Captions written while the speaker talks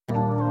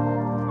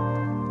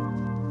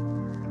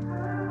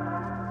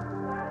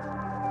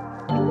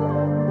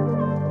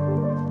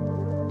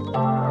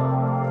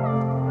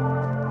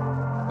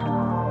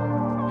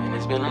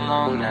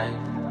long night.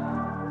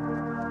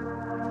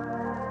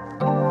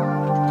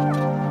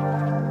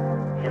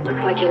 It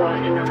looks like you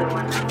lost another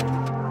one.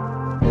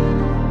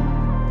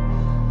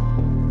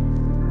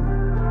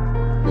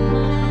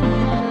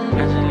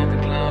 I just left the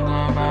club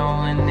going about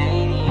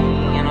 180,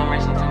 and I'm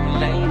racing to my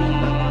lady,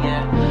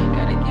 yeah.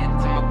 Gotta get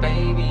to my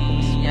baby,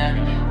 yeah.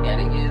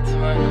 Gotta get to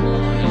my.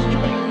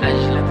 I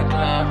just left the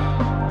club.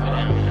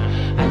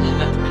 I just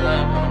left the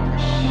club.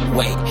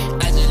 Wait,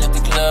 I just left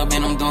the club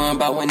and I'm doing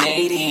about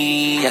 180,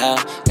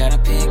 yeah. Gotta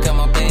pick up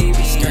my baby.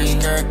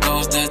 Skirt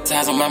goes the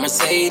ties on my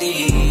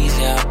Mercedes,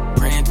 yeah.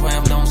 Praying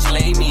 12 don't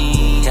slay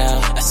me,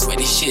 yeah. I swear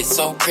this shit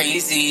so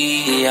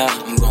crazy, yeah.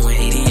 I'm going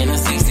 80 in a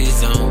 60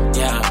 zone,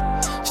 yeah.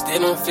 Still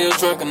don't feel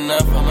drunk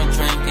enough, I'ma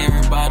drink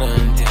every bottle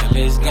until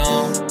it's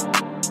gone.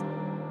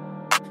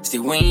 See,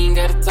 we ain't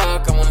gotta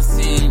talk, I wanna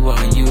see you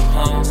while you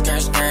home.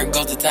 Skirt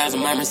goes the ties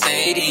on my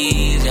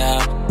Mercedes,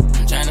 yeah.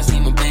 I'm tryna see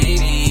my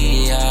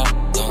baby, yeah.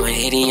 Going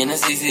 80 in a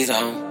 60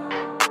 zone.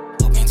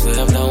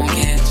 12 don't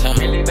catch on.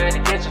 Really bad to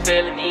catch a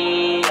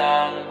felony,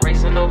 yeah.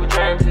 Racing over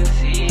trying to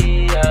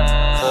see,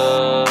 yeah.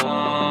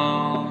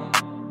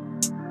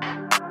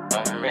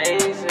 I'm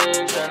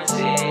racing trying to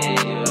see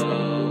you.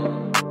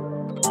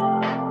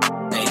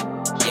 Hey,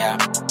 yeah.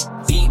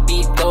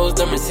 Beat goes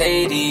the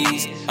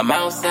Mercedes. I'm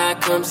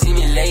outside, come see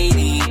me,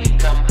 lady.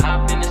 Come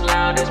hop in this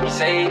loud as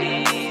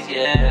Mercedes,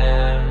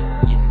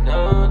 yeah. You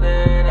know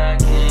that I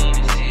came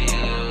to see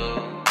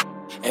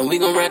you. And we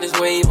gon' ride this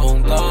wave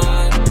on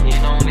God.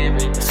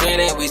 Swear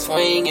that we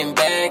swinging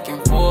back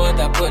and forth,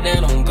 I put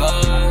that on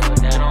God.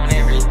 Put that on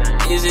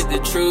everything. Is it the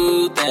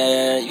truth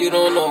that you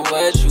don't know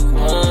what you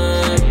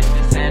want?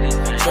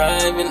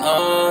 Driving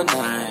all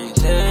night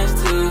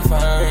just to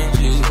find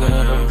you,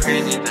 girl.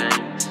 Crazy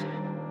things.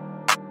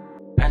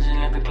 I just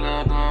left the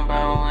club going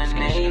about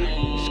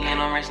 180,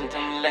 and I'm racing to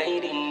my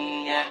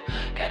lady, yeah.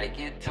 Gotta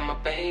get to my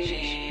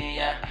baby,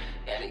 yeah.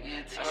 Gotta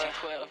get to my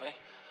 12,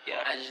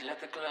 yeah. I just left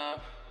the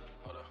club.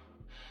 Hold on.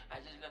 I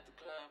just left the